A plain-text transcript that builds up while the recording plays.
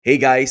Hey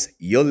guys,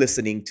 you're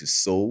listening to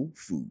Soul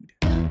Food.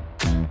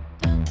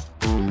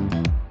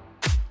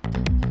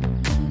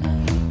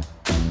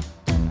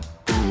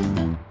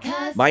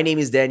 My name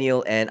is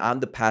Daniel, and I'm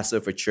the pastor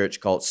of a church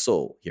called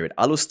Soul here at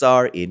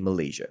Alustar in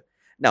Malaysia.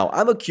 Now,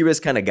 I'm a curious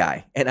kind of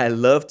guy, and I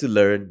love to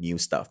learn new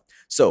stuff.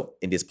 So,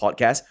 in this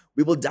podcast,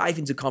 we will dive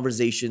into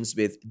conversations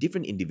with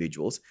different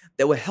individuals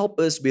that will help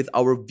us with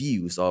our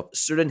views of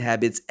certain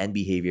habits and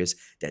behaviors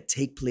that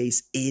take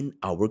place in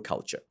our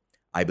culture.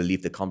 I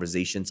believe the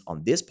conversations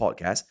on this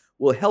podcast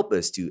will help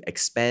us to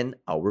expand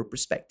our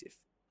perspective.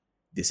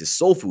 This is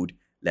Soul Food.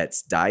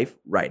 Let's dive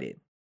right in.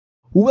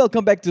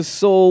 Welcome back to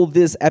Soul.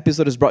 This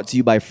episode is brought to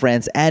you by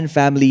friends and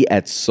family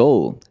at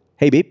Soul.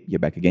 Hey, babe, you're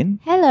back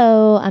again.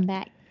 Hello, I'm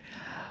back.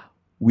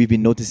 We've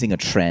been noticing a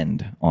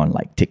trend on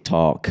like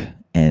TikTok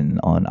and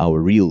on our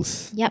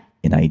reels Yep.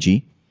 in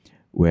IG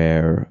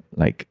where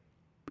like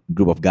a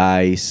group of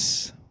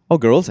guys or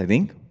girls, I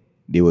think,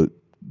 they will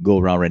go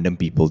around random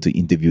people to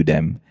interview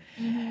them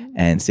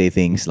and say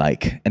things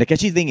like, and the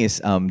catchy thing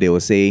is they will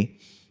say,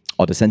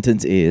 or the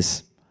sentence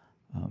is,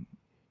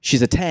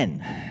 she's a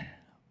 10,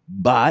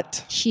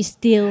 but She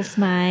steals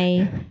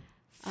my.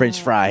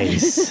 French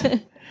fries.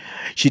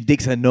 She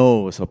digs her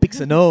nose or picks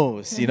her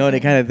nose, you know,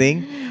 that kind of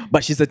thing.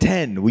 But she's a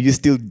 10. Will you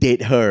still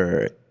date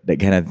her? That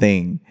kind of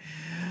thing.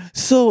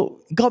 So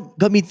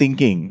got me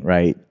thinking,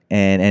 right?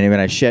 And when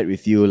I shared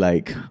with you,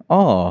 like,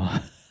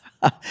 oh,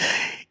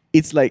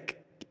 it's like,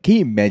 can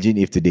you imagine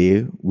if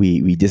today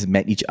we just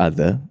met each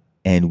other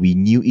and we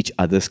knew each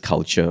other's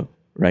culture,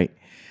 right?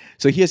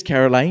 So here's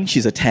Caroline.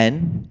 She's a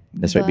 10.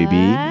 That's right, baby.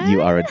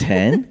 You are a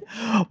 10.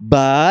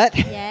 But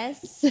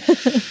Yes.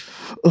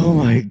 oh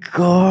my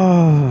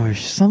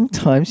gosh,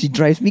 sometimes she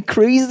drives me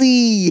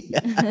crazy.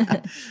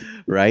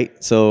 Right?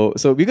 So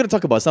we're going to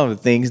talk about some of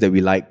the things that we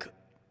like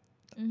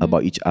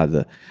about each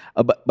other.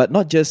 But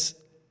not just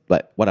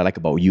like what I like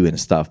about you and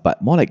stuff,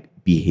 but more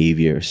like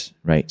behaviors,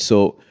 right?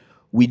 So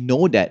we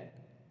know that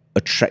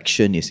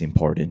attraction is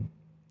important.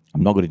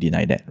 I'm not going to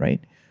deny that,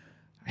 right?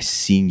 I've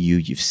seen you,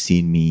 you've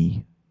seen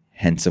me,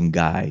 handsome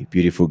guy,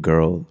 beautiful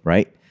girl,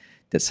 right?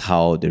 That's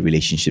how the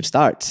relationship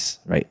starts,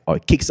 right? Or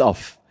it kicks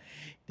off.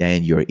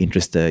 Then you're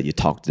interested, you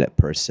talk to that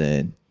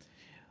person.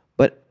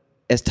 But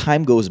as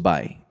time goes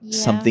by,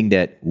 something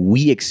that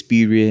we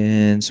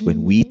experience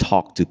when we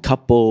talk to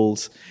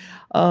couples,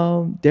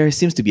 there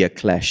seems to be a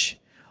clash.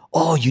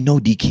 Oh, you know,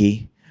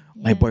 DK,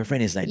 my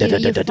boyfriend is like da da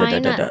da You da da da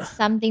find da out da.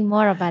 something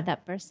more about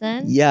that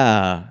person.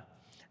 Yeah.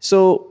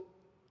 So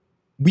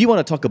we want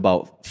to talk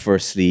about,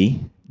 firstly,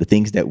 the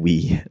things that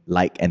we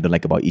like and don't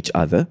like about each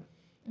other.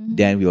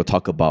 Then we will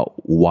talk about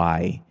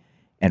why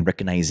and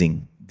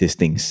recognizing these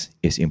things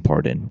is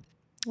important.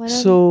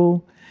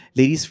 So,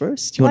 ladies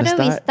first, you Why want to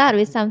don't we start? start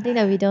with something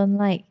that we don't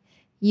like?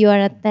 You are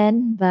a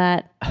 10,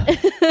 but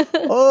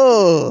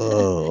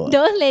Oh,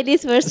 don't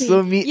ladies first.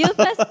 So me- You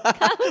first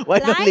come. why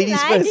not Line, ladies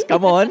line. first?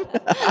 Come on.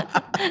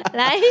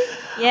 Line.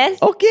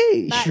 Yes.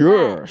 Okay, But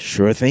sure.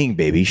 Sure thing,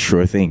 baby.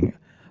 Sure thing.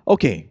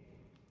 Okay,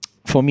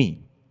 for me,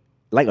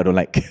 like or don't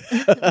like?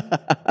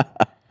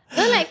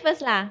 Don't like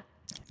first lah.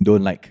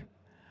 Don't like.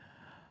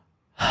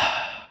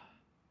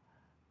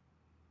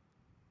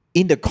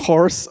 In the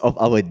course of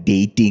our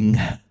dating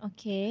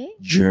Okay.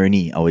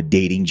 journey,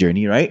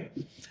 right?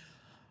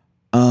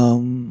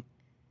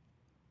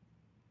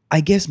 I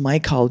guess my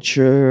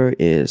culture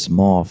is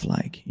more of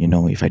like,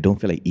 if I don't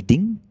feel like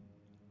eating,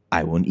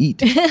 I won't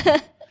eat.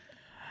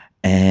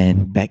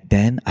 And back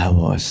then I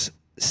was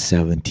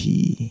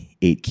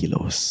 78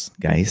 kilos,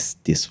 guys.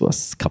 This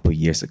was a couple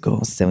years ago,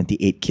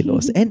 78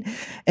 kilos. And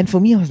for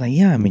me, I was like,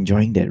 yeah, I'm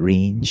enjoying that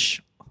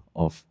range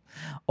of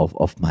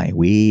my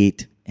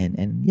weight.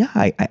 And yeah,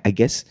 I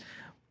guess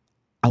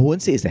I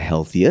won't say it's the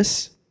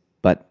healthiest,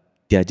 but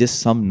there are just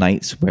some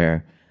nights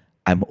where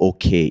I'm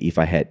okay if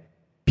I had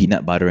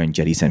peanut butter and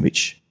jelly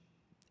sandwich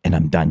and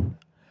I'm done.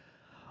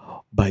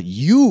 But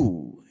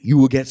you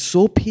will get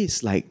so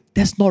pissed, like,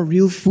 that's not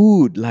real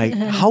food. Like,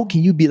 how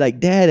can you be like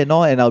that and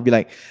all? And I'll be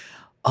like,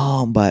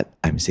 oh, but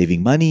I'm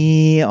saving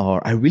money, or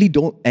I really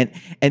don't. And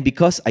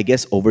because I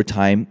guess over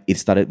time, it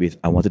started with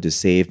I wanted to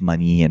save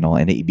money and all,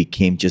 and it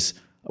became just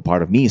a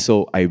part of me.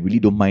 So I really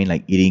don't mind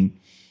like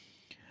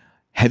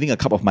having a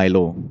cup of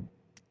Milo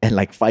and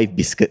like 5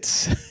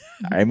 biscuits.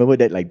 I remember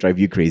that like drive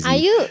you crazy.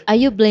 Are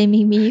you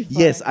blaming me? For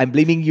Yes, I'm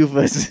blaming you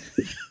first.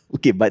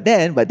 Okay, but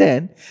then,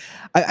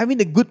 I mean,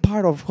 the good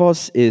part, of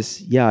course,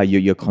 is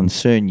you're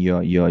concerned. You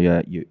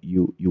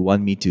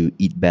want me to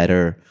eat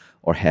better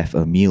or have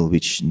a meal,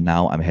 which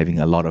now I'm having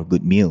a lot of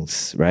good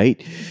meals,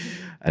 right?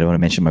 I don't want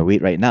to mention my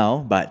weight right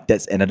now, but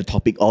that's another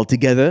topic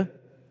altogether.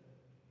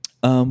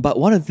 But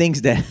one of the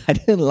things that I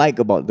didn't like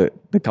about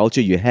the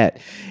culture you had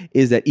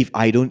is that if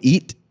I don't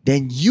eat,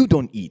 then you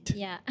don't eat.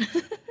 Yeah.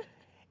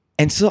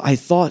 And so I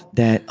thought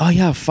that, oh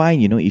yeah,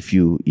 fine, if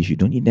you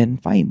don't eat, then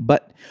fine.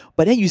 But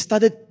then you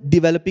started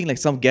developing like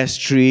some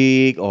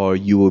gastric, or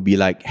you will be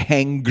like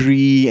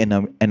hangry, and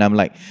I'm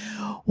like,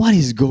 what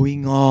is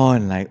going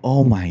on? Like,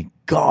 oh my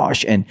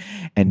gosh. And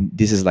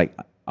this is like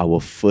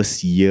our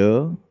first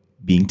year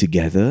being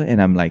together,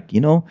 and I'm like,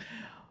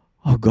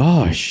 oh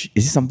gosh,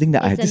 is this something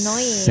that I have It's to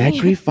annoying.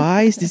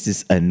 sacrifice? This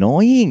is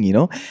annoying, you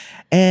know?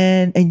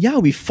 And yeah,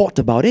 we fought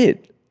about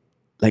it.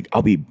 Like,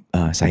 I'll be,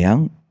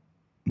 sayang,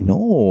 no,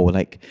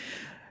 like,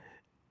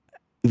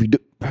 we do,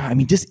 I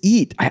mean, just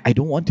eat. I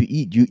don't want to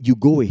eat. You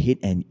go ahead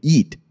and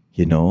eat,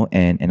 you know?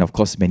 And of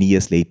course, many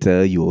years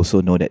later, you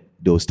also know that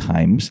those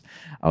times,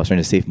 I was trying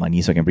to save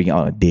money so I can bring it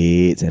out on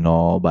dates and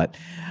all, but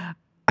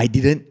I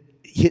didn't,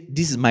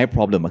 this is my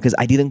problem because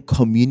I didn't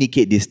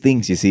communicate these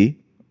things, you see,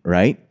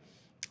 right?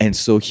 And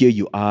so here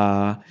you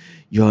are,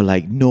 you're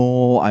like,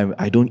 no,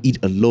 I don't eat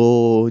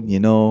alone, you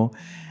know?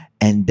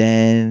 And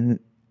then,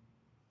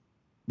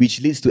 which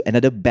leads to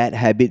another bad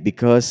habit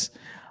because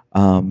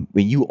when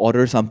you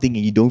order something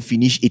and you don't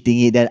finish eating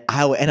it, then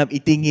I will end up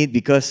eating it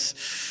because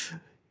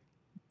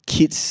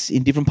kids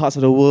in different parts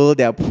of the world,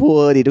 they are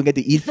poor, they don't get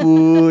to eat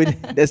food.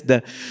 that's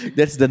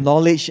the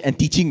knowledge and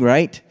teaching,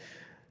 right?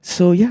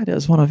 So yeah, that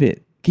was one of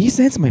it. Can you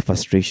sense my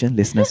frustration,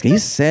 listeners? Can you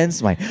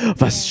sense my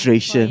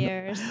frustration? For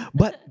years.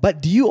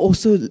 But do you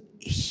also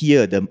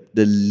hear the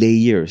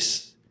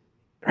layers?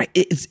 Right?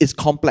 It's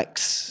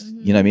complex.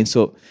 You know what I mean?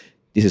 So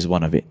this is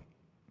one of it.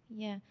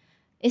 Yeah.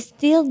 It's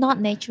still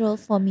not natural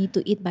for me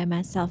to eat by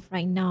myself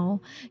right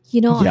now. You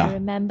know, Yeah. I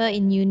remember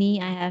in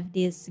uni, I have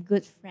this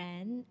good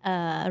friend,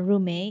 a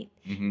roommate.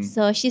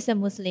 So she's a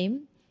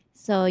Muslim.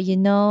 So you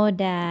know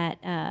that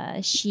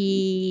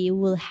she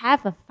will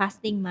have a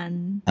fasting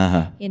month,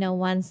 Uh-huh.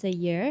 once a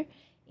year.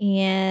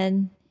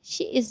 And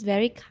she is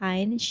very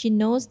kind. She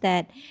knows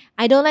that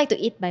I don't like to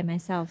eat by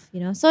myself.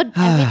 So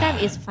every time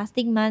it's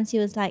fasting month,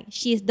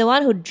 she's the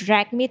one who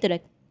dragged me to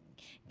the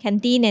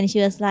canteen and she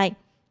was like,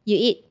 you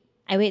eat,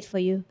 I wait for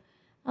you.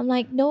 I'm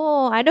like,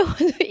 no, I don't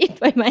want to eat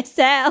by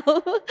myself.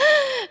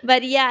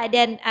 But yeah,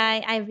 then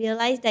I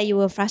realized that you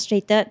were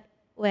frustrated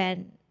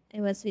when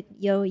it was with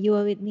you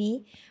were with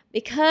me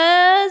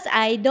because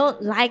I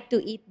don't like to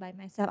eat by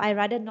myself. I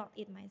rather not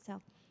eat myself.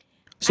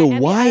 So I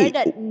why?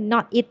 rather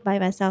not eat by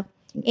myself.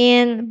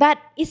 But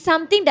it's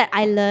something that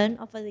I learned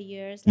over the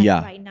years. Like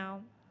Yeah. right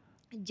now,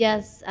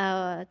 just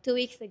 2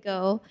 weeks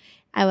ago,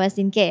 I was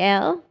in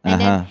KL, and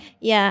Uh-huh.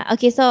 then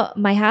okay. So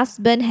my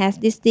husband has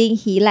this thing.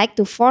 He like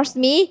to force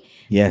me,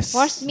 Yes.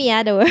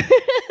 the word.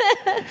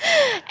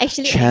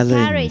 Actually, Challenge.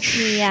 encourage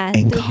me,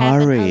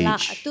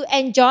 Encourage. to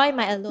enjoy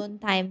my alone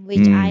time,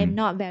 which I am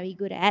not very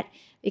good at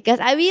because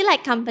I really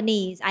like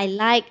companies. I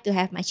like to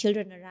have my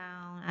children around.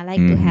 I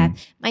like to have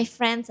my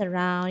friends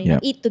around. Yep.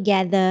 Eat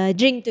together,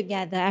 drink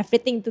together,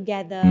 everything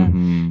together.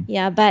 Mhm.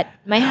 Yeah, but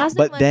my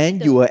husband. But then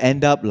you will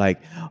end up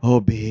like,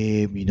 oh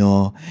babe,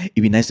 it'd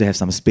be nice to have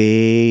some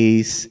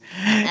space.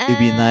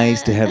 It'd be nice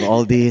to have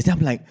all this.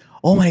 I'm like,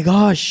 oh my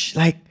gosh,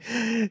 like,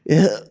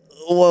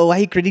 why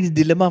are you creating this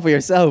dilemma for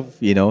yourself?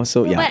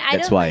 So yeah, But I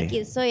that's don't why. like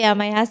it. So yeah,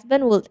 my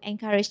husband would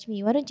encourage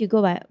me. Why don't you go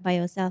by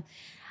yourself?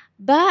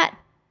 But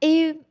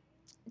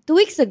 2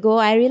 weeks ago,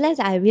 I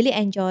realized I really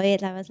enjoy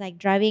it. I was like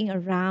driving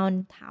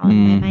around town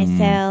by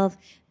myself,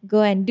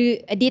 go and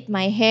did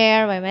my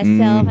hair by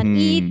myself, and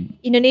eat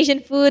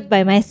Indonesian food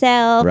by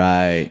myself.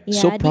 Right.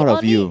 So Yeah, proud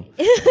of you.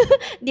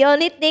 The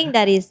only thing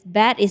that is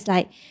bad is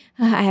like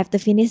I have to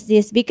finish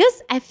this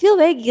because I feel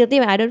very guilty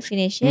when I don't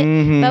finish it.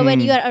 But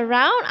when you are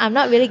around, I'm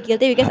not really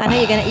guilty because I know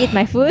you're gonna eat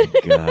my food.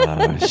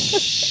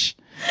 Gosh.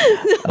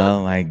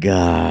 Oh my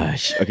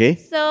gosh. Okay.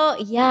 So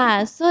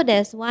yeah, so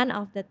there's one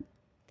of the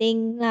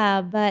thing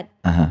lah, but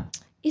Uh-huh.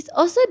 it's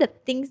also the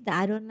things that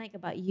I don't like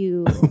about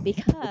you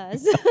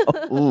because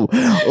Ooh.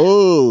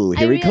 Oh,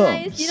 I here it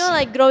realized, comes.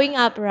 like growing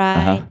up,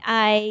 right? Uh-huh.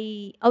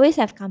 I always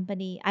have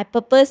company. I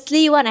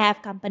purposely want to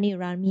have company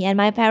around me, and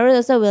my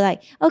parents also were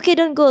like, "Okay,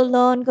 don't go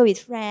alone. Go with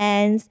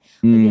friends."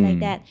 Will be like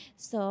that.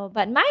 So,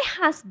 but my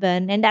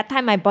husband and that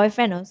time my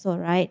boyfriend also,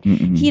 right?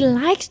 He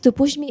likes to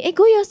push me. Hey,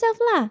 go yourself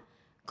lah.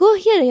 Go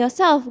here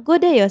yourself. Go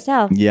there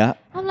yourself. Yeah.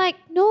 I'm like,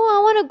 no,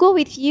 I want to go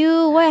with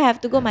you. Why I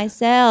have to go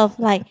myself?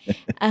 Like,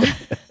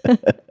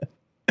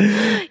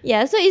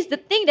 yeah. So it's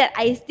the thing that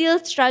I still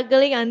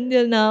struggling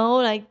until now,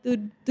 like to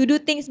do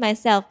things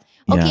myself.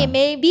 Okay, Yeah.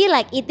 maybe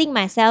like eating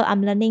myself, I'm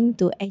learning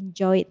to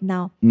enjoy it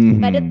now.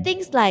 But the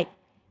things like,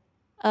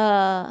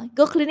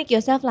 go clinic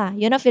yourself lah.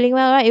 You're not feeling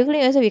well, right? You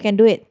clinic yourself, you can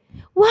do it.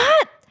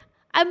 What?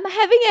 I'm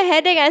having a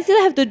headache. I still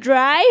have to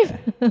drive.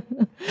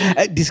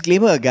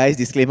 Disclaimer, guys.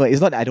 Disclaimer. It's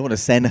not that I don't want to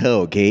send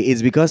her. Okay.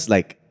 It's because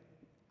like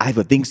I've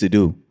got things to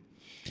do.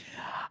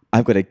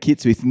 I've got the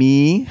kids with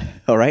me.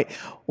 All right.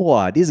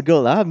 Wow, this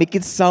girl, make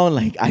it sound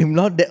like I'm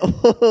not that.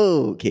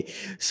 Oh, okay.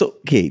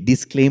 So, okay,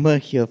 disclaimer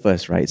here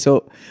first, right?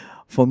 So,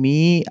 for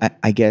me,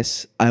 I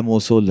guess I'm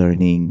also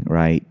learning,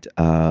 right,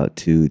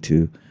 to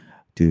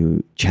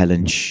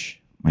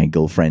challenge my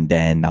girlfriend,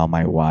 then now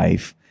my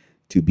wife,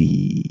 to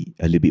be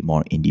a little bit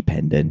more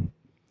independent.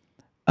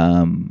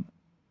 And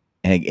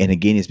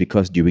again, it's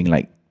because during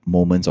like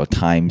moments or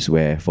times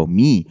where, for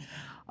me,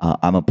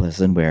 I'm a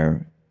person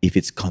where if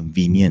it's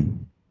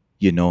convenient,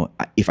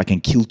 if I can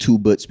kill two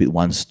birds with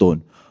one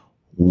stone,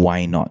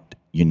 why not?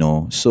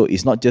 So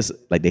it's not just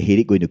like the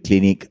headache going to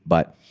clinic,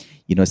 but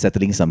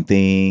settling some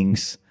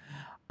things,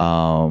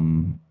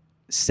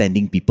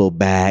 sending people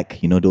back.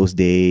 Those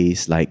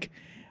days like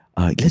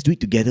let's do it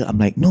together. I'm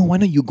like, no, why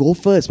not you go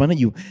first? Why not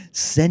you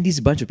send this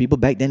bunch of people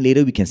back? Then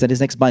later we can send this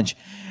next bunch.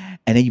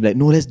 And then you're like,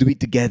 no, let's do it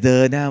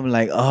together. Then I'm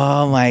like,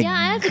 oh my Yeah,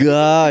 I have to do things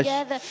gosh.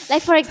 together.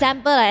 Like for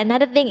example,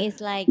 another thing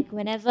is like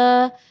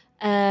whenever,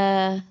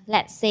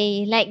 let's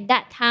say, like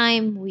that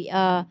time we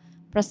are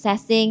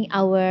processing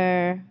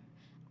our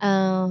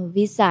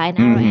visa and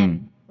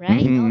ROM,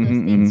 right? All those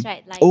things,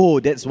 right? Like Oh,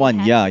 that's we one.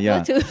 have Yeah, to yeah.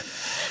 go to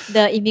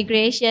the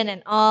immigration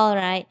and all,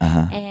 right?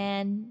 Uh-huh.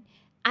 And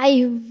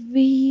I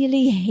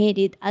really hate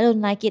it. I don't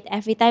like it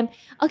every time.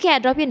 Okay, I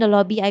drop you in the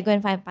lobby. I go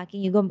and find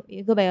parking. You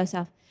go by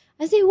yourself.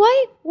 I say,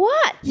 why?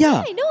 What?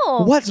 Yeah. Why?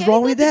 No. What's Can we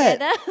wrong go with that?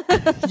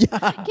 together?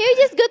 Yeah. Can we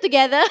just go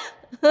together?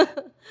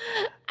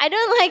 I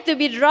don't like to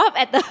be dropped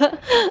at the.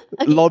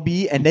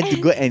 Lobby and then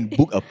to go and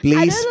book a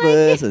place don't like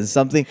first and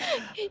something.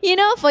 You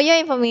know, for your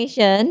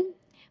information,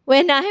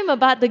 when I'm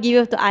about to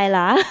give birth to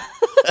Ayla,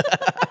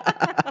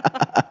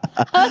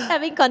 I was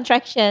having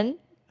contraction, and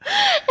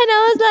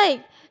I was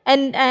like,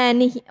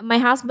 my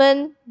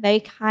husband very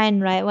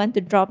kind, right? Want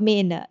to drop me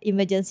in the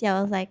emergency. I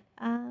was like,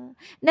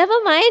 never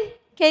mind.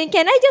 Can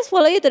I just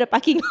follow you to the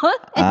parking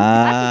lot? And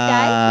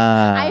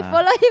I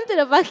follow him to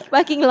the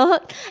parking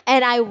lot,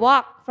 and I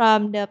walk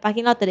from the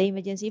parking lot to the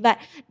emergency. But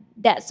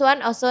that's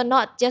one also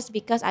not just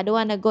because I don't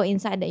want to go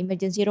inside the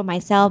emergency room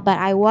myself, but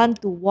I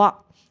want to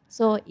walk.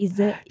 So is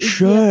it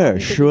Sure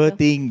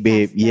thing,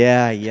 babe.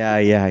 Yeah.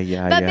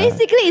 But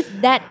basically, it's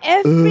that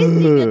every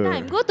single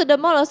time. Go to the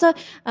mall also.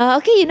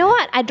 Okay, you know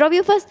what? I drop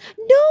you first.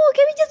 No,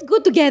 can we just go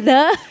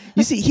together?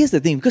 You see, here's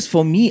the thing, because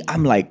for me,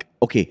 I'm like,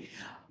 okay,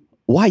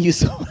 why are you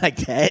so like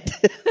that?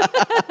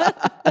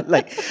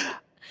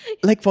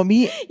 like for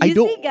me, I You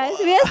don't see, guys,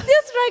 we are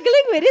still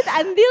struggling with it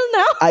until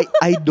now.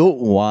 I don't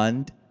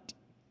want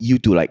you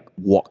to like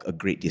walk a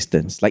great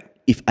distance. Like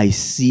if I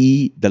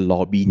see the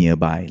lobby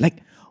nearby,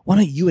 like why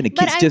don't you and the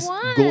kids just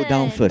go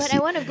down first? But I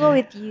want to go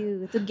with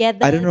you together.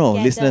 I don't know,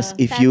 together. listeners.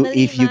 If you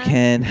Family,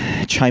 can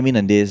chime in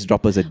on this,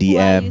 drop us a Why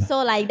are you DM.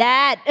 so like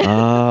that?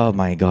 Oh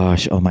my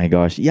gosh!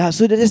 Yeah.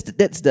 So that's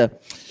the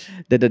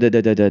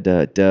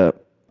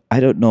I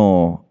don't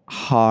know,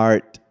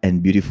 hard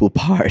and beautiful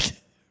part,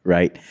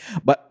 right?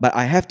 But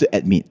I have to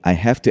admit,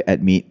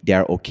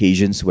 there are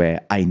occasions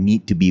where I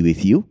need to be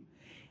with you,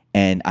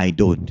 and I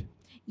don't.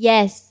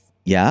 Yes.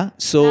 Yeah.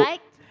 So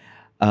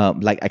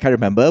Like, I can't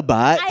remember,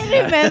 but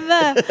I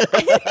remember.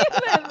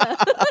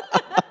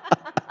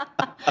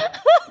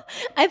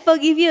 I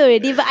forgive you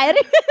already, but I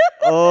remember.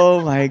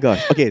 oh my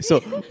gosh. Okay,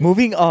 so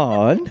moving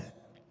on.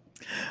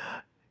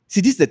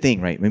 See, this is the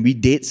thing, right? When we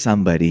date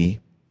somebody,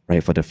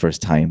 right, for the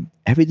first time,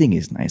 everything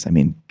is nice. I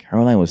mean,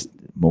 Caroline was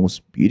the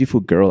most beautiful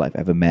girl I've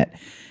ever met.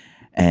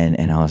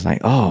 And I was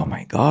like, oh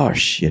my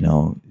gosh,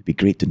 it'd be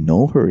great to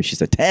know her.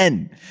 She's a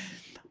 10.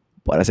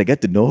 But as I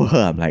get to know her,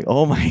 I'm like,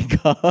 oh my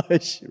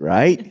gosh,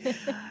 right?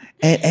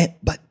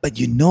 But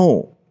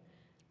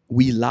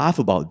we laugh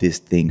about these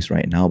things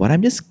right now, but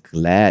I'm just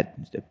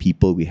glad the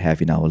people we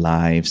have in our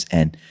lives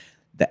and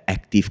the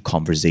active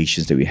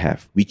conversations that we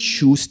have, we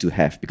choose to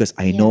have, because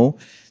I know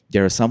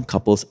there are some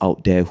couples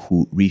out there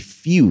who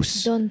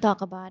refuse. Don't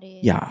talk about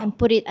it. Yeah. And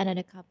put it under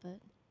the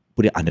cupboard.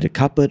 Put it under the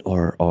cupboard,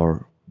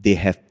 or they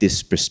have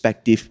this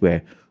perspective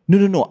where,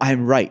 no,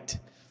 I'm right.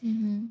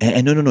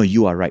 And no,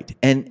 you are right.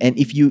 And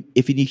if you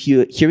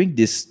hearing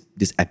this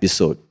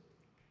episode,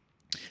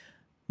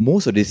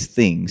 most of these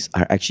things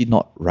are actually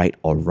not right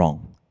or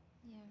wrong.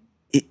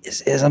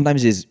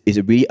 Sometimes it's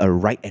really a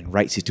right and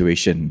right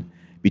situation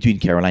between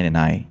Caroline and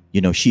I.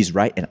 She's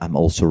right and I'm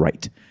also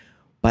right.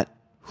 But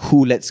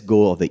who lets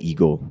go of the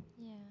ego?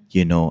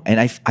 And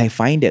I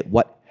find that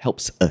what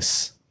helps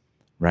us,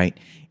 right,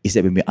 is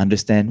that when we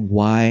understand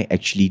why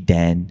actually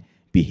Dan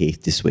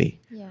behaved this way,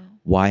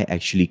 why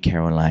actually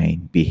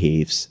Caroline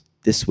behaves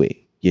this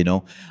way.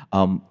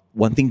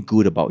 One thing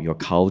good about your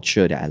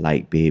culture that I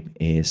like, babe,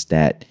 is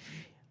that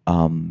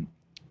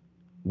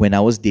when I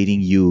was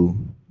dating you,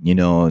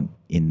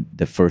 in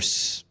the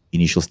first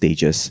initial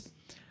stages,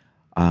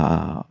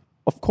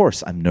 of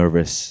course I'm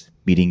nervous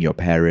meeting your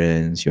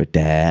parents, your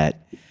dad.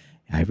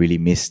 I really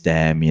miss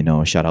them,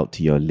 shout out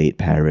to your late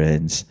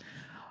parents.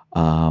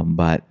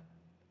 But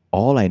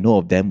all I know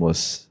of them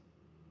was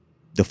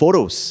the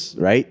photos,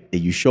 right? That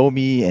you show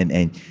me,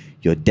 and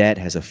your dad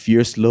has a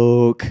fierce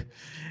look,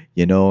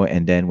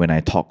 and then when I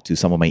talk to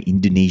some of my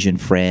Indonesian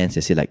friends,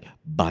 they say like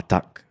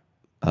Batak,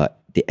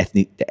 the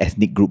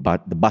ethnic group,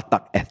 but the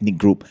Batak ethnic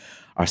group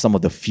are some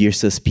of the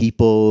fiercest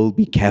people.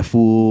 Be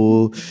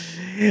careful.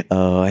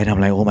 And I'm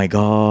like, oh my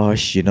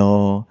gosh,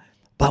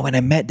 But when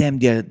I met them,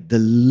 they're the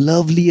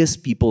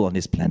loveliest people on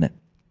this planet,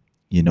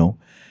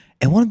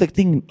 And one of the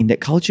things in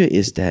that culture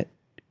is that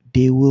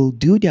they will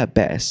do their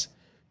best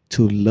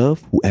to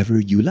love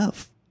whoever you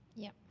love.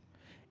 Yep.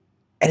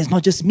 And it's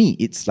not just me,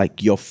 it's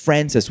like your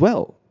friends as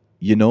well,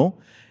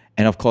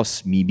 And of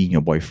course, me being your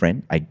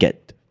boyfriend, I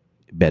get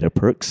better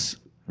perks,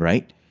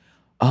 right?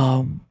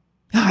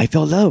 I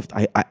felt loved.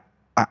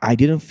 I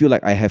didn't feel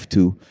like I have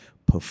to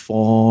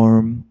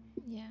perform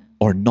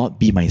or not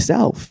be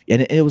myself.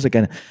 And it was like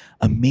an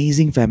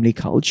amazing family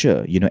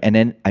culture, And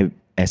then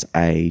as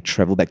I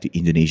travel back to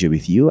Indonesia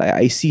with you,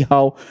 I see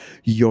how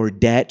your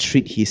dad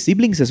treat his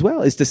siblings as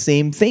well. It's the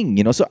same thing,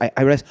 So I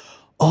realized,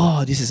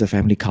 oh, this is a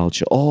family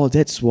culture. Oh,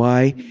 that's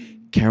why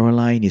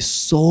Caroline is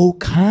so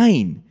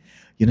kind.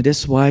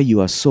 That's why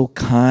you are so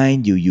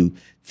kind. You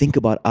think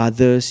about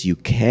others. You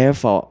care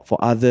for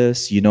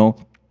others.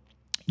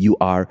 You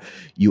are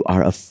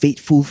a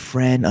faithful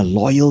friend, a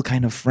loyal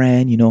kind of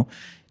friend.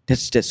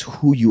 That's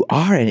who you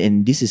are,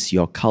 and this is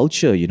your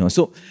culture.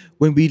 So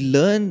when we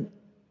learn,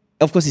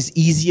 of course, it's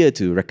easier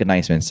to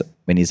recognize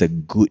when it's a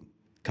good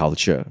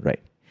culture,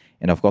 right?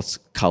 And of course,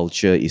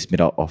 culture is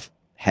made up of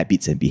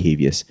habits and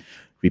behaviors,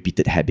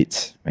 repeated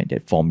habits, right,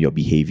 that form your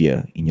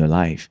behavior in your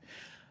life.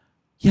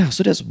 Yeah,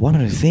 so that's one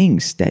of the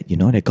things that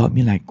that got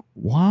me like,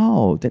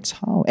 wow, that's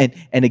how. And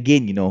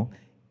again,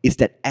 it's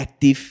that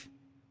active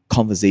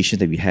conversation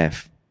that we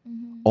have,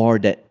 or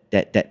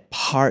that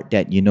part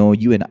that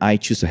you and I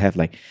choose to have.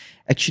 Like,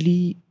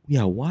 actually,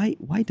 yeah, why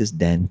does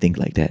Dan think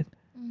like that?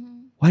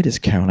 Why does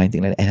Caroline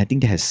think like that? And I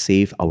think that has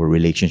saved our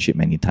relationship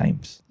many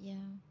times. Yeah.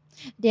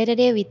 The other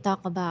day we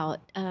talked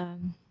about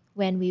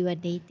when we were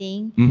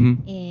dating,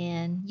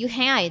 and you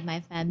hang out with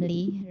my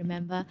family,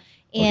 remember?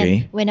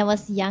 And when I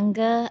was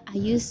younger, I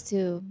used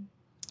to,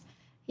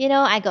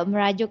 I got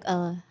merajuk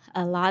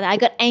a lot. I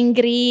got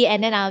angry,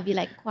 and then I'll be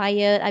like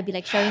quiet. I'll be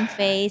like showing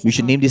face. We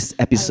should name this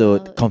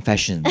episode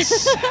Confessions.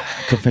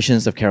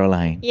 Confessions of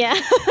Caroline. Yeah.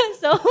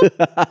 So,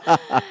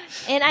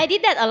 and I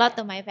did that a lot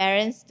to my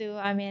parents too.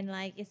 I mean,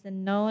 like, it's a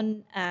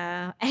known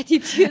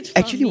attitude for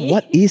Actually, me.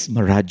 what is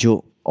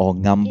merajuk or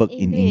ngambek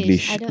in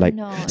English? I don't like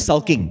know.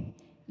 sulking.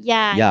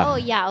 Yeah. Yeah. Oh,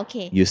 yeah.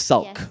 Okay. You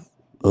sulk. Yes.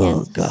 Oh,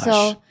 Yes. gosh.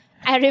 So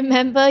I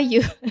remember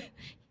you.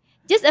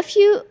 Just a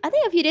few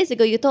days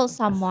ago, you told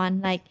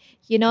someone like,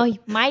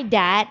 my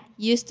dad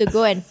used to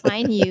go and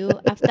find you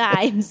after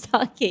I'm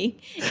sulking,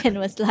 and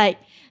was like,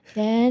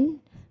 then.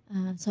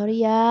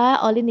 Sorry,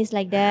 Olin is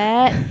like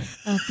that.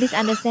 Please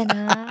understand,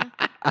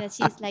 that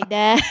she's like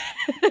that.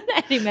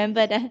 I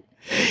remember that,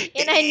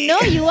 and I know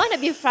you want to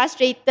be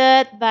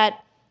frustrated, but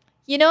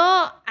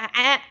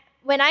I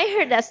when I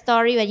heard that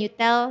story, when you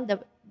tell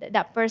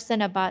that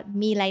person about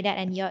me like that,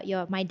 and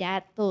my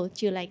dad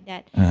told you like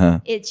that,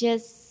 it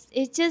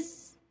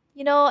just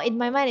in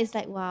my mind it's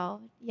like, wow,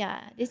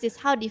 yeah, this is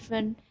how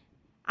different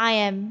I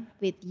am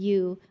with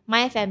you,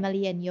 my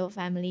family and your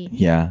family.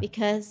 Yeah.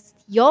 Because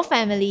your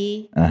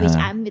family, which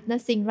I'm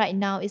witnessing right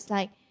now, is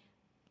like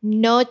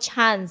no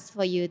chance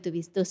for you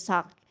to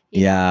suck.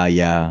 Yeah.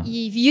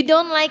 If you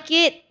don't like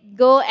it,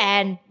 go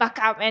and back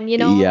up and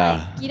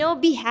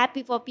be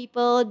happy for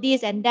people,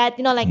 this and that.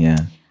 Yeah.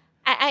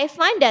 I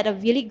find that a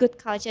really good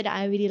culture that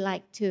I really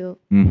like too.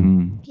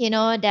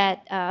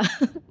 That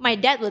my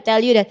dad will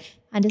tell you that,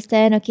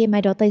 understand, okay, my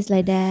daughter is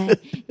like that.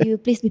 You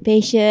please be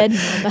patient.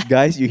 But,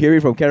 Guys, you hear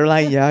it from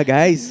Caroline, yeah,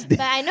 guys.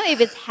 but I know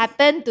if it's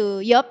happened to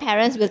your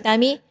parents, will tell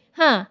me,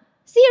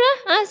 see,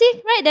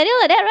 right, Daniel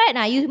like that, right?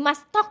 Now you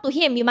must talk to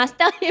him. You must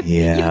tell him.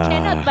 Yeah. You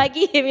cannot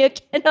buggy him.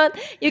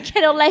 You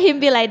cannot let him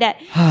be like that.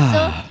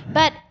 So,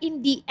 but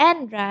in the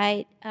end,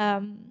 right?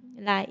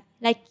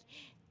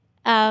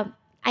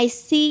 I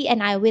see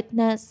and I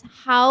witness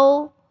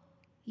how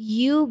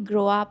you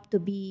grow up to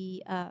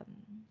be a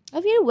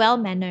very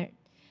well-mannered,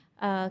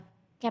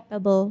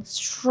 capable,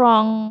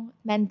 strong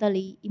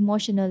mentally,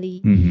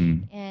 emotionally,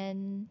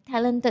 and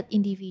talented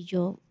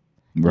individual.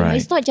 Right.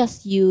 It's not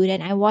just you.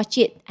 Then I watch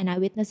it and I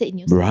witness it in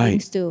your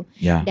siblings too.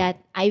 Yeah.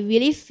 That I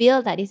really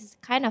feel that this is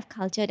kind of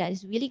culture that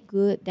is really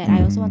good, that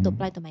I also want to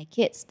apply to my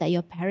kids, that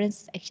your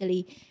parents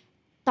actually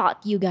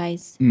taught you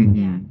guys.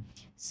 Yeah.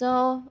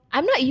 So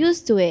I'm not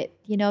used to it,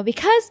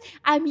 because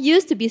I'm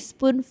used to be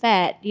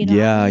spoon-fed,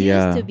 Yeah, I'm used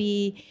yeah. to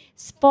be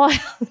spoiled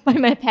by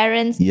my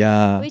parents,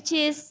 Yeah. which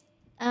is,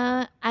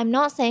 I'm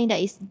not saying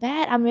that it's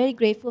bad. I'm really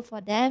grateful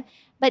for them.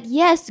 But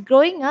yes,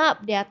 growing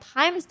up, there are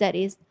times that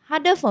is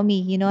harder for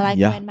me, like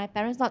Yeah. when my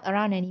parents not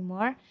around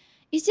anymore,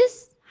 it's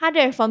just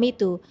harder for me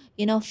to,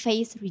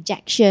 face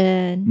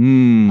rejection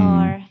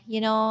or,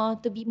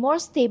 to be more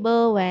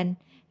stable when,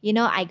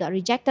 I got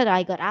rejected or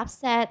I got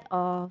upset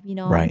or,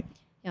 Right.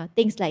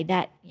 Things like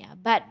that. Yeah.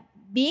 But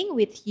being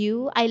with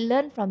you, I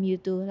learned from you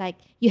too. Like,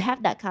 you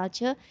have that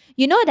culture.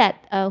 You know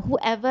that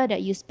whoever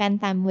that you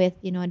spend time with,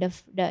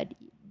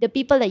 the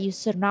people that you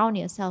surround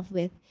yourself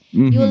with,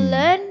 you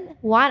learn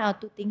one or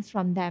two things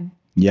from them.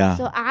 Yeah.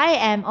 So I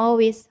am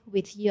always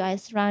with you. I'm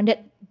surrounded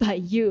by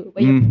you,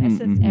 by your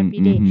presence every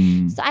day.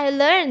 So I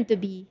learned to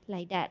be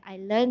like that. I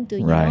learned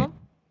to, Right.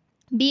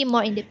 be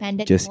more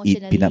independent Just eat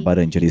emotionally. peanut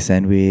butter and jelly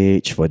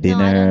sandwich for dinner.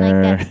 No, I don't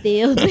like that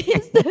still.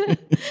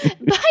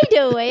 By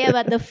the way,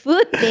 about the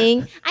food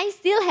thing, I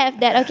still have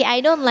that. Okay,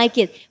 I don't like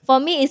it. For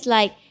me, it's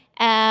like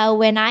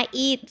when I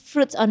eat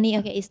fruits only.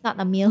 Okay, it's not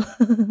a meal.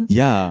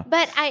 Yeah.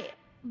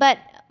 But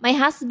my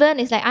husband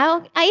is like,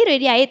 I eat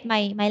already. I ate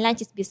my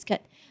lunch is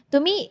biscuit. To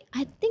me,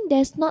 I think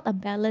there's not a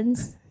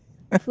balance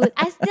food.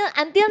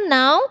 Until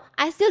now,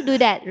 I still do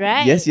that,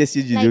 right? Yes,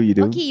 you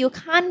do. Okay, you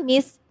can't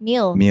miss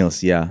meal.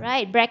 Meals, yeah.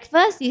 Right,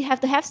 breakfast, you have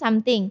to have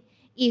something.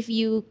 If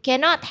you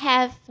cannot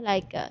have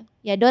like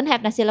Yeah, don't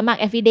have nasi lemak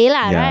every day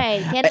lah,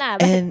 right? Can lah.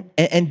 But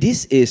And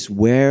this is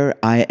where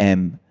I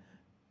am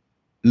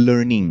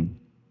learning,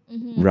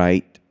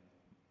 right?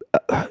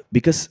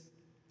 Because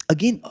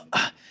again,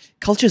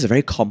 culture is a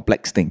very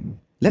complex thing.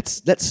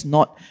 Let's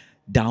not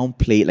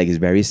downplay it like it's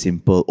very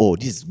simple. Oh,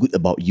 this is good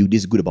about you.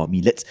 This is good about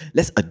me. Let's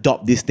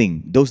adopt this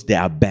thing. Those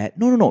that are bad.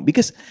 No.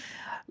 Because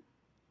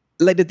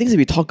like the things that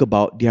we talk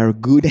about, they are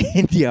good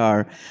and they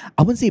are,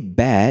 I wouldn't say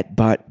bad,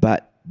 but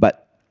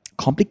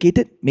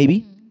complicated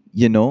maybe.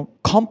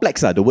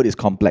 Complex. The word is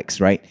complex,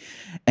 right?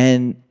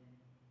 And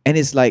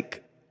it's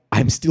like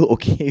I'm still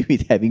okay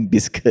with having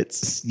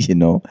biscuits,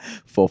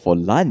 for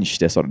lunch,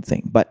 that sort of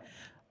thing. But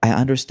I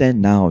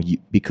understand now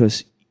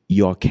because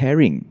you're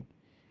caring,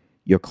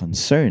 you're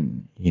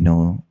concerned,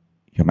 you're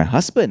my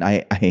husband.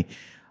 I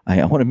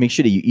want to make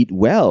sure that you eat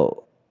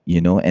well,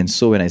 and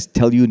so when I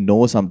tell you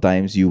no,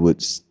 sometimes you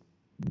would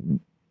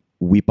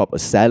whip up a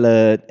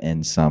salad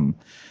and some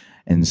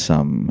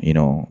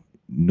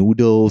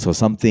noodles or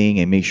something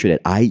and make sure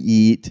that I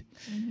eat.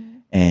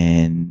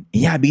 And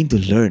yeah, I begin to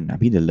learn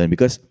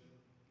because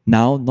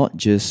now not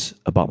just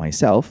about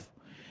myself,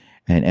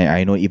 and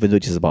I know even though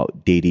it's just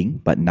about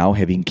dating, but now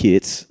having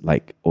kids,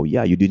 like, oh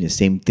yeah, you're doing the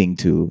same thing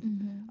to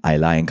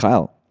Ayla and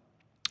Kyle,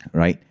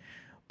 right?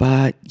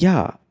 But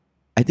yeah,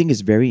 I think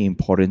it's very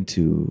important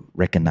to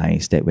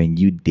recognize that when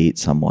you date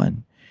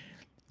someone,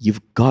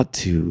 you've got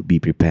to be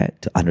prepared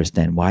to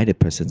understand why the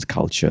person's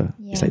culture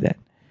is like that.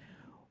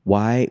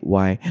 Why?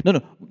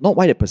 No, not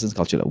why that person's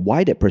culture, like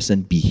why that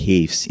person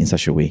behaves in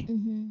such a way.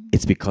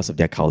 It's because of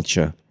their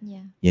culture.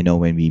 yeah.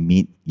 When we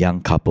meet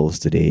young couples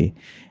today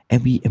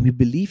and we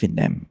believe in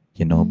them,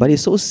 but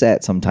it's so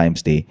sad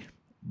sometimes they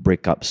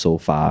break up so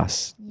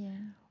fast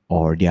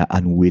or they are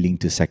unwilling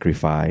to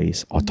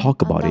sacrifice or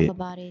talk about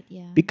it.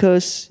 Yeah.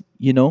 Because,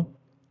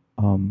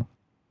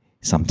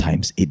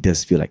 sometimes it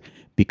does feel like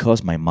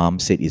because my mom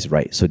said it's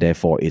right, so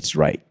therefore it's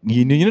right.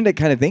 You know that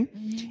kind of thing?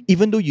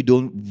 Even though you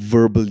don't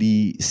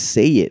verbally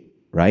say it,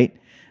 right?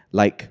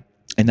 Like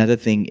another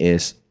thing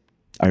is,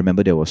 I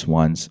remember there was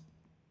once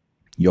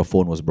your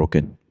phone was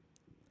broken.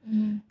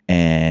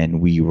 And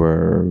we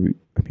were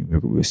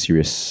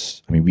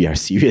serious. I mean, we are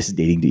serious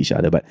dating to each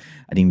other, but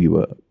I think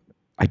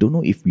I don't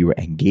know if we were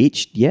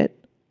engaged yet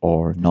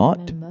or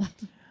not.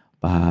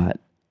 But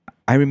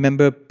I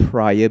remember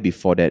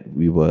before that,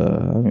 we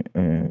were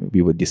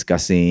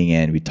discussing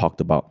and we talked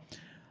about,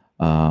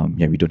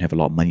 we don't have a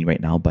lot of money right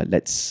now, but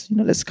let's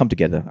come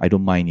together. I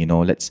don't mind,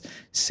 let's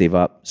save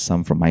up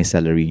some from my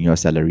salary and your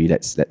salary.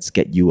 Let's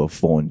get you a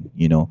phone,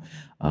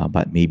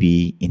 but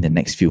maybe in the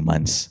next few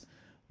months,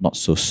 not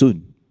so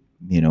soon,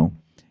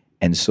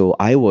 And so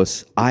I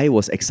was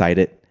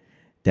excited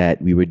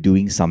that we were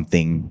doing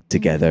something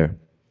together.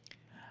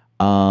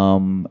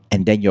 And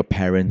then your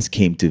parents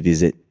came to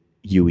visit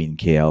you in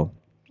KL.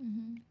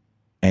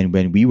 And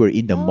when we were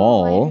in the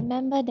mall, I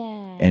remember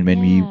that. and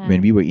when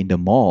we were in the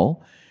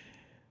mall,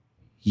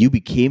 you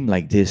became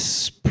like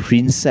this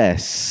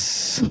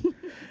princess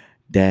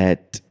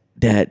that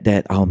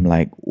I'm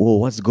like, whoa,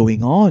 what's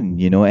going on?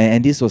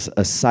 And this was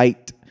a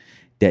sight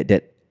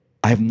that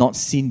I've not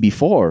seen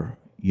before,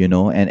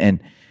 and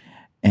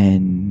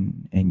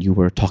you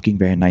were talking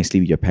very nicely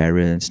with your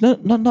parents,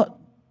 not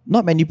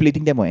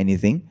manipulating them or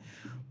anything,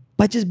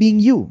 but just being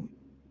you.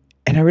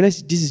 And I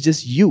realized this is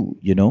just you,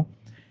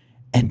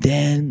 And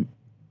then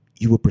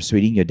you were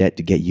persuading your dad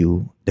to get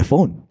you the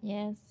phone.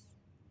 Yes.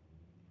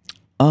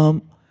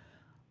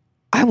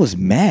 I was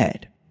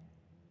mad.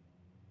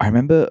 I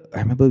remember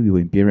we were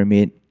in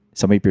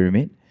Samay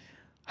Pyramid.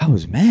 I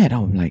was mad.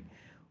 I'm like,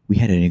 we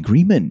had an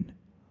agreement.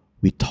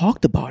 We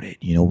talked about it.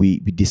 We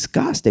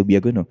discussed that we are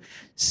going to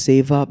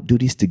save up, do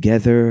this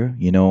together.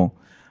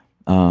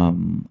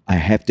 I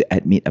have to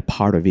admit a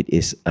part of it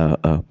is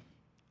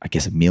I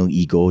guess a male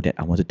ego that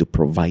I wanted to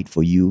provide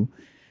for you.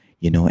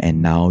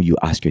 And now you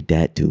ask your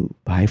dad to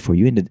buy for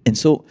you. And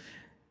so,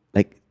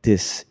 like,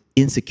 this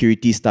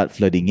insecurity start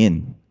flooding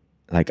in.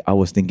 Like, I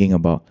was thinking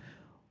about,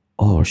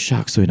 oh,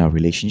 shucks, so in our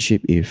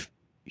relationship, if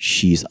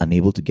she's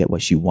unable to get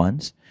what she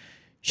wants,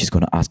 she's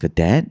going to ask her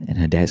dad, and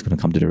her dad's going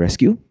to come to the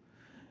rescue.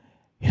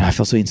 I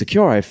felt so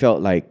insecure. I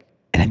felt like,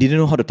 and I didn't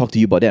know how to talk to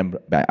you about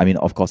that. I mean,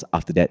 of course,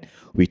 after that,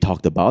 we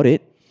talked about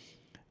it.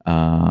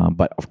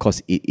 But of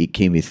course, it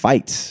came with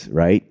fights,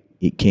 right?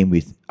 It came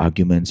with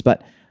arguments.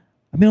 But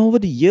I mean, over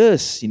the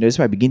years, that's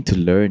why I begin to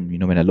learn,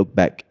 when I look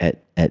back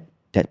at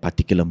that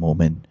particular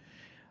moment,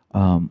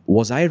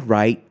 was I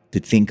right to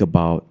think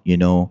about,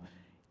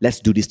 let's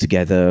do this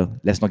together.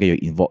 Let's not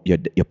get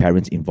your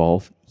parents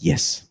involved.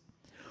 Yes.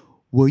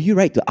 Were you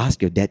right to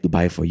ask your dad to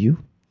buy it for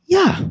you?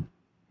 Yeah.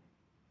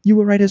 You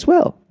were right as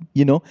well,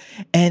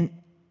 And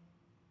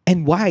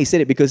why I said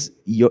it, because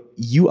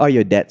you are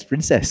your dad's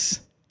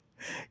princess,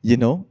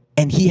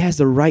 And he has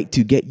the right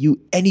to get you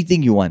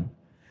anything you want.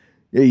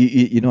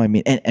 You know what I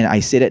mean? And I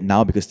say that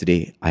now because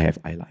today I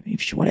have Ayla.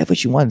 If whatever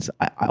she wants,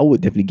 I would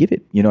definitely give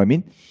it. You know what I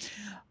mean?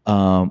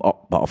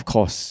 But of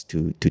course,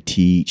 to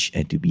teach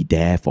and to be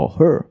there for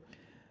her.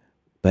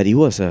 But it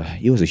was a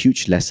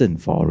huge lesson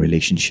for our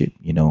relationship,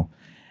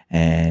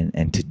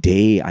 And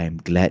today I am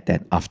glad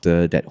that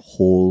after that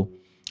whole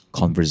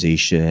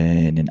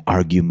conversation and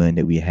argument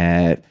that we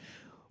had,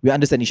 we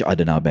understand each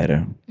other now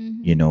better.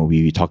 You know,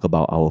 we talk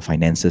about our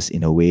finances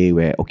in a way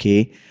where,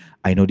 okay,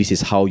 I know this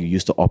is how you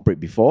used to operate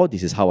before.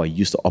 This is how I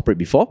used to operate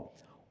before.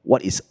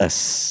 What is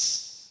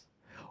us?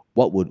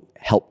 What would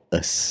help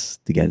us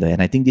together?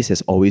 And I think this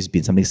has always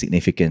been something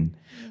significant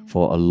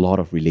for a lot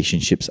of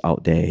relationships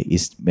out there.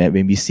 Is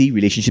when we see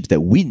relationships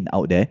that win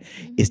out there,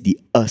 is the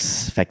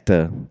us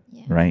factor,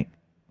 right?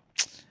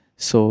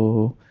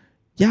 So,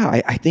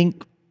 yeah, I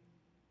think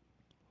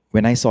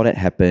when I saw that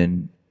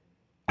happen,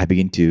 I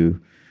began to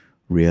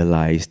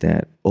realize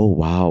that, oh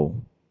wow,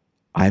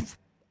 I've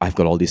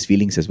got all these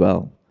feelings as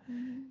well,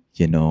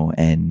 you know,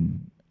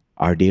 and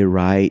are they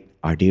right?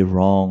 Are they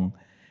wrong?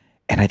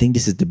 And I think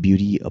this is the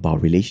beauty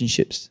about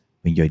relationships.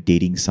 When you're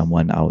dating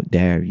someone out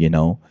there, you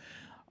know,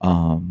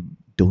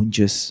 don't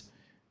just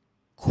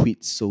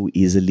quit so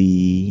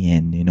easily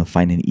and, you know,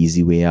 find an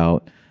easy way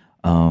out.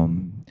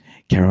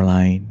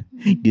 Caroline,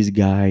 this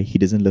guy, he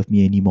doesn't love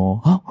me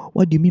anymore. Huh?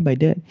 What do you mean by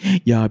that?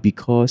 Yeah,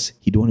 because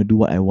he don't want to do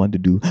what I want to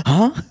do.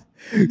 Huh?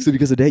 So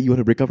because of that, you want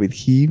to break up with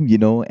him, you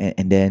know,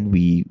 and then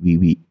we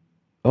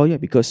oh yeah,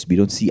 because we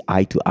don't see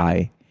eye to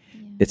eye.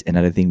 That's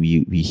another thing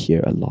we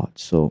hear a lot.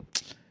 So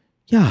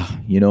yeah,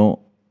 you know.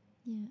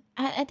 Yeah.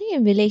 I think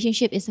in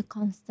relationship is a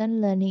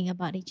constant learning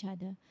about each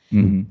other.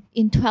 Mm-hmm.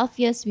 In 12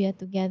 years we are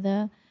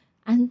together.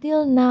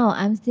 Until now,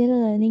 I'm still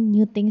learning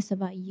new things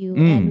about you,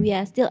 and we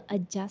are still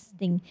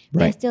adjusting. We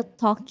are Right. still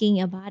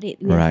talking about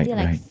it. We are Right, still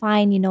like, right.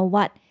 fine, you know,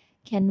 what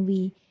can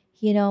we,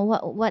 you know,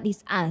 what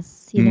is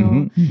us, you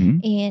know?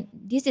 And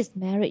this is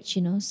marriage,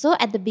 you know. So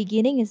at the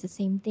beginning, it's the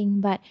same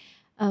thing. But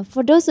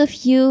for those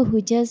of you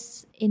who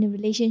just in a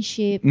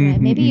relationship,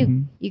 right, maybe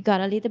you got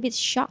a little bit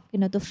shocked, you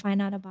know, to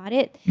find out about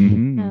it.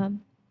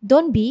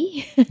 Don't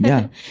be.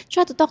 Yeah.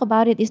 Try to talk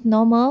about it. It's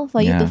normal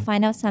for you to Yeah.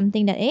 find out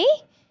something that,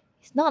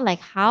 it's not like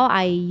how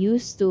I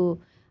used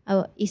to,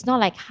 it's not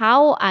like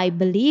how I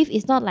believe,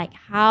 it's not like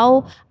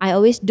how I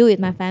always do with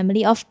my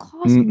family. Of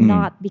course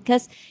not,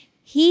 because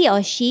he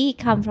or she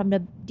come from the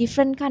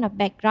different kind of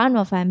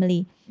background of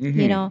family,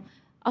 you know.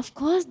 Of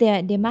course,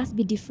 there must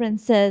be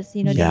differences,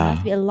 you know, there Yeah.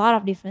 must be a lot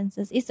of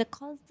differences. It's a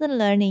constant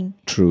learning.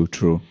 True.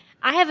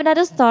 I have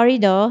another story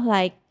though,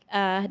 like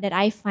that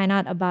I find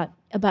out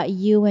about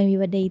you when we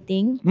were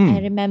dating.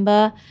 I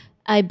remember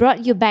I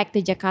brought you back to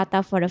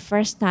Jakarta for the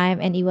first time,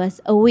 and it was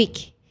a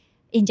week.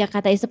 In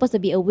Jakarta, it's supposed to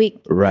be a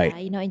week. Right.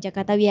 You know, in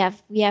Jakarta, we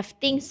have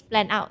things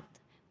planned out.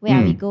 Where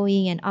are we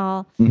going and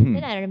all.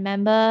 Then I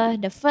remember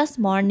the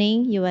first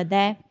morning you were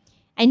there.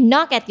 I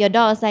knock at your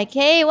door. I was like,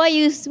 hey, why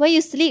you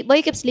sleep? Why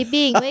you keep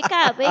sleeping? Wake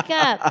up.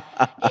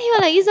 And you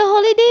were like, it's a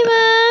holiday,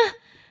 ma.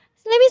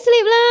 Let me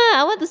sleep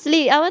lah. I want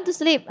to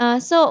sleep.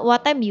 So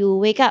what time you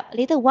wake up?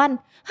 Later 1.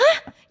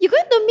 Huh? You're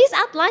going to miss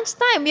out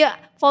lunchtime.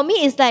 For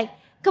me, it's like,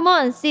 come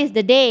on, sis,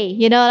 the day.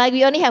 You know, like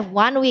we only have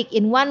 1 week.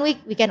 In 1 week,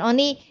 we can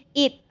only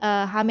eat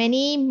how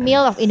many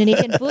meal of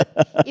Indonesian food.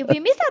 If we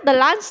miss out the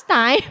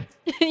lunchtime,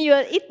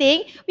 you're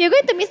eating, we're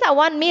going to miss out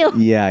 1 meal.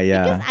 Yeah.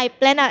 Because I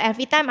plan out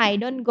every time I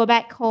don't go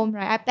back home,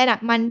 right? I plan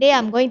out Monday,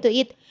 I'm going to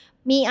eat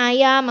mee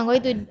ayam. I'm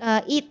going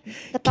to eat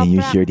ketoprak. Can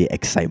you hear the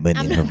excitement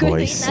I'm in her not going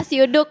to eat voice? nasi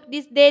uduk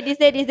this day.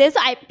 So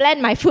I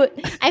plan my food.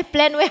 I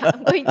plan where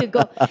I'm going to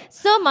go.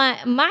 So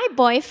my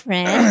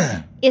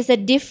boyfriend is a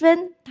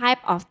different type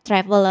of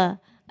traveler.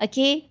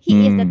 Okay,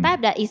 he is the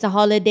type that is a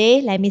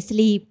holiday. Let me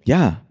sleep.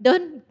 Yeah.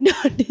 Don't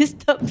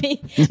disturb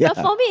me. Yeah. But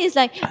for me, it's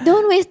like,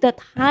 don't waste the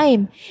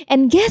time.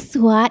 And guess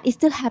what? It's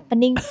still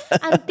happening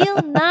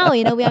until now.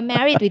 You know, we are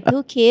married with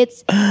 2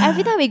 kids.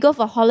 Every time we go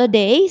for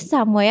holiday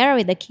somewhere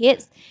with the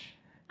kids,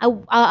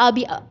 I'll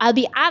be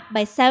up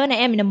by 7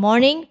 a.m. in the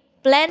morning.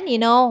 Plan, you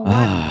know,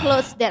 what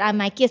clothes that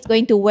my kids I'm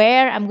going to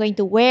wear, and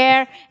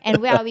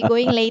where are we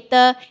going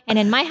later. And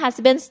then my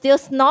husband's still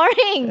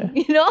snoring,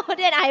 you know.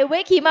 Then I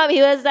wake him up.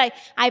 He was like,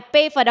 I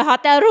pay for the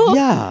hotel room.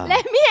 Yeah.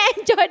 Let me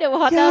enjoy the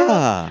hotel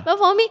Yeah. room. But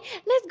for me,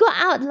 let's go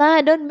out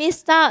lah. Don't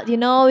miss out, you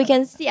know. We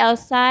can see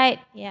outside.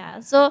 Yeah.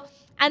 So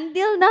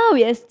until now,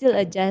 we are still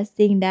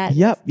adjusting that.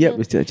 Yep.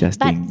 We're still But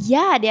adjusting.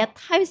 yeah, there are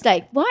times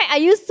like, why are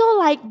you so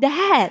like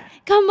that?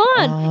 Come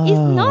on. It's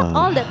not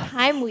all the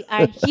time we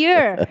are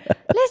here.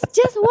 Let's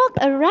just walk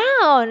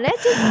around.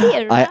 Let's just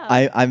see around.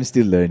 I'm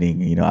still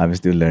learning, you know,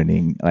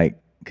 like,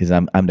 because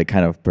I'm the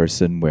kind of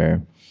person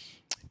where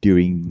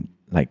during,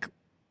 like,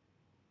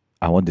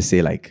 I want to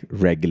say like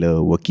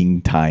regular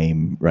working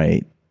time,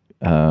 right?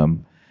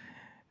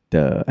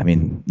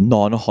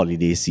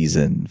 Non-holiday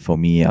season for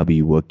me, I'll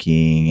be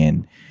working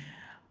and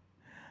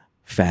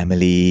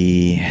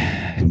family,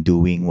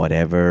 doing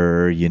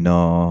whatever, you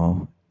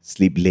know,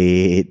 sleep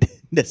late,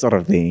 that sort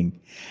of thing.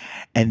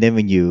 And then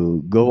when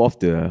you go off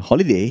the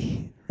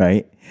holiday,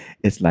 right,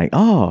 it's like,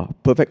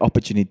 perfect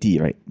opportunity,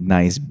 right?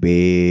 Nice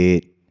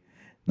bed,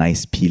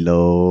 nice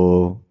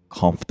pillow,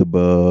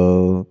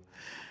 comfortable.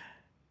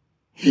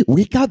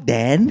 Wake up,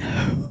 Dan.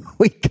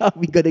 Wake up.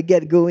 We gotta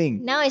get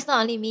going. Now it's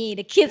not only me,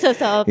 the kids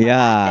also.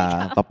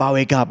 Yeah. Papa,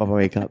 wake up.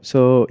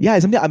 So, yeah,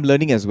 it's something I'm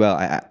learning as well.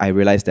 I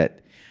realized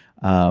that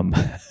um,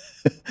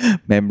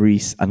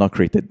 memories are not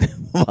created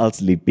while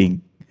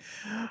sleeping,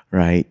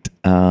 right?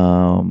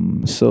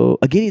 So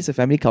again, it's a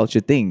family culture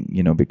thing,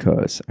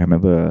 because I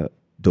remember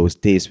those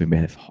days when we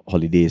have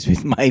holidays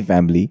with my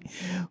family,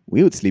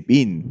 we would sleep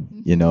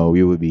in.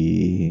 We would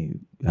be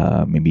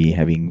maybe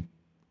having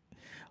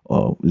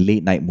a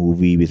late night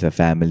movie with a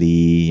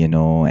family,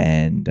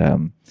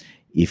 and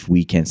if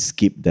we can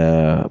skip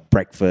the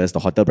breakfast, the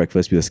hotel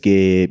breakfast, we'll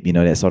skip,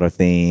 that sort of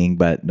thing.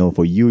 But no,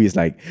 for you, it's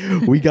like,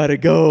 we gotta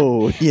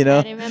go,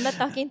 I remember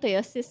talking to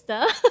your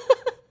sister.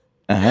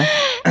 Uh-huh.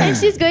 And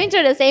she's going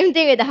through the same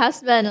thing with the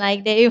husband.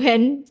 Like they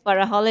went for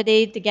a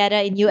holiday together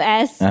in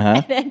US. Uh-huh.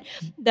 And then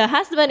the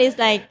husband is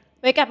like,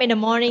 wake up in the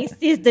morning,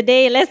 seize the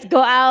day, let's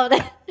go out.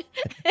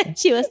 And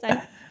she was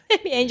like,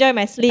 let me enjoy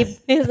my sleep.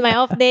 It's my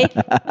off day.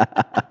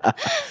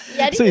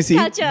 Yeah, this So you is see,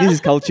 culture. this is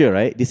culture,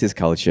 right? This is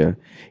culture.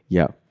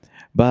 Yeah.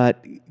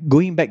 But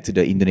going back to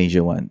the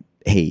Indonesia one,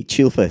 hey,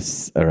 chill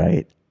first, all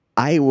right?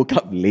 I woke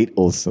up late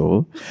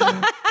also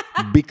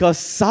because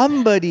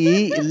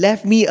somebody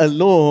left me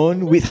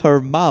alone with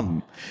her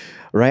mom,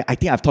 right? I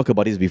think I've talked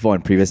about this before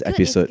in previous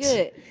episodes. It's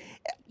good.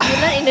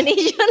 You learn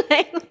Indonesian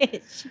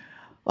language.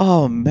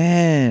 Oh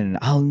man,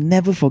 I'll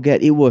never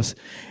forget. It was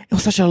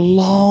such a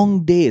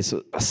long day.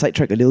 So a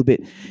sidetrack a little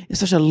bit. It's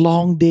such a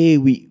long day.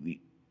 We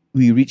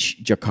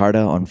reached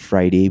Jakarta on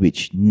Friday,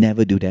 which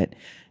never do that.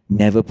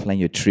 Never plan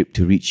your trip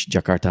to reach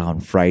Jakarta on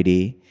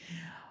Friday.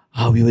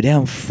 We were there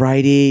on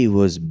Friday. It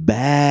was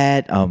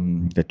bad.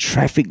 The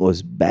traffic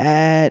was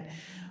bad.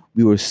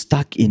 We were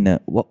stuck in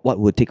what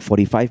would take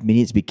 45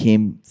 minutes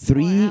became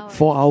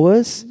 4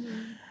 hours.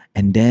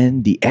 And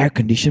then the air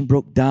condition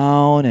broke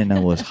down and I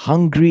was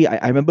hungry.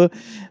 I remember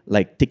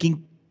like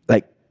taking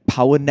like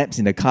power naps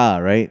in the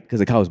car, right? Because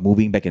the car was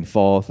moving back and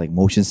forth, like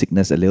motion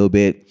sickness a little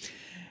bit.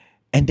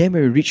 And then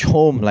when we reached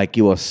home, like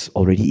it was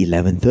already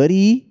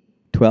 11:30,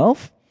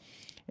 12.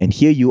 And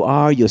here you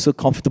are, you're so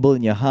comfortable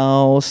in your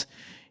house.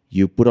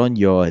 You put on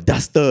your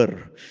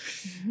duster,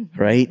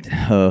 right?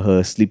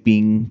 Her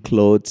sleeping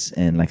clothes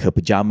and like her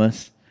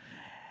pajamas.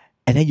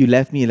 And then you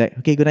left me like,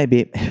 okay, good night,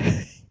 babe.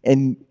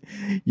 And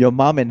your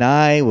mom and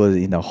I was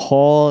in the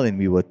hall and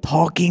we were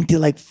talking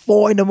till like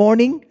 4 in the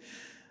morning.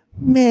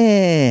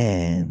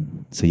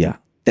 Man. So yeah,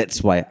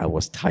 that's why I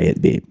was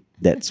tired, babe.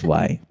 That's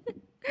why.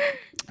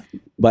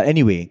 But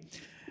anyway,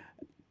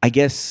 I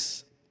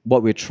guess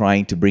what we're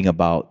trying to bring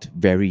about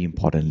very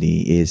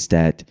importantly is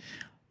that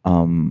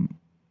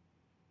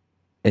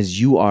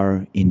as you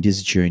are in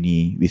this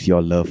journey with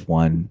your loved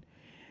one,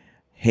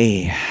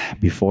 hey,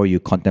 before you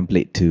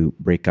contemplate to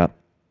break up,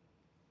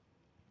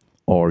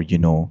 or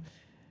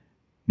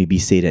maybe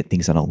say that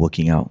things are not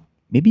working out,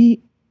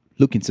 maybe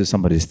look into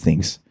some of these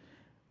things.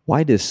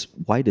 Why does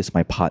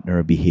my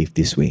partner behave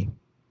this way?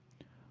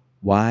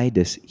 Why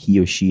does he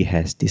or she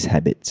has this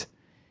habit?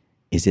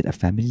 Is it a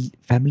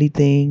family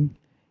thing?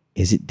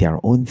 Is it their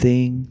own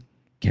thing?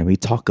 Can we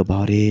talk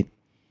about it?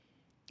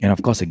 And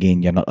of course,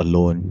 again, you're not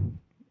alone.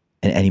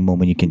 At any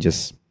moment you can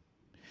just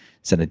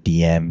send a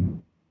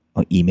DM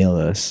or email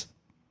us.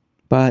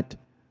 But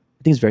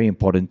I think it's very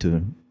important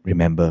to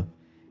remember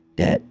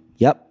that,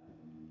 yep,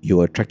 you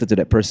were attracted to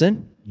that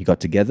person, you got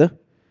together,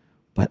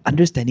 but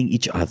understanding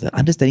each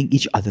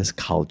other's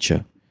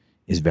culture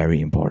is very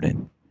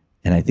important.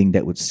 And I think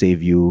that would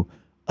save you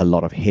a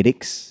lot of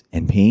headaches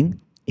and pain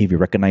if you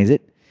recognize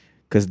it,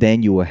 because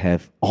then you will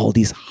have all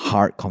these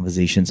hard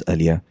conversations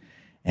earlier.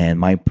 And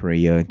my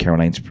prayer,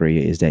 Caroline's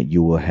prayer, is that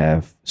you will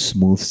have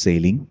smooth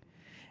sailing,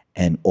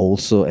 and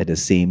also at the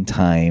same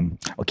time,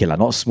 okay,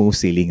 not smooth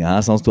sailing,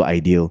 sounds too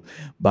ideal,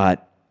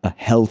 but a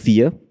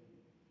healthier,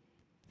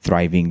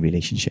 thriving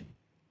relationship.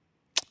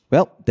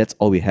 Well, that's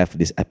all we have for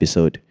this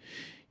episode.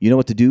 You know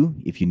what to do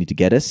if you need to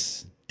get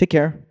us. Take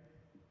care.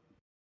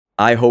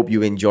 I hope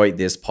you enjoyed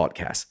this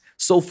podcast.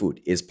 Soul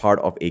Food is part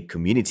of a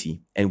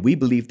community, and we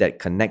believe that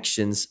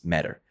connections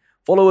matter.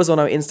 Follow us on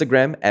our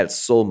Instagram at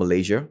Soul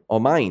Malaysia or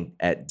mine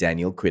at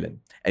Daniel Quillen,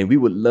 and we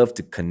would love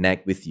to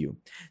connect with you.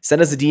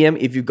 Send us a DM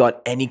if you've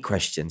got any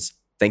questions.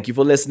 Thank you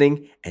for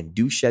listening, and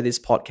do share this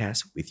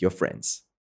podcast with your friends.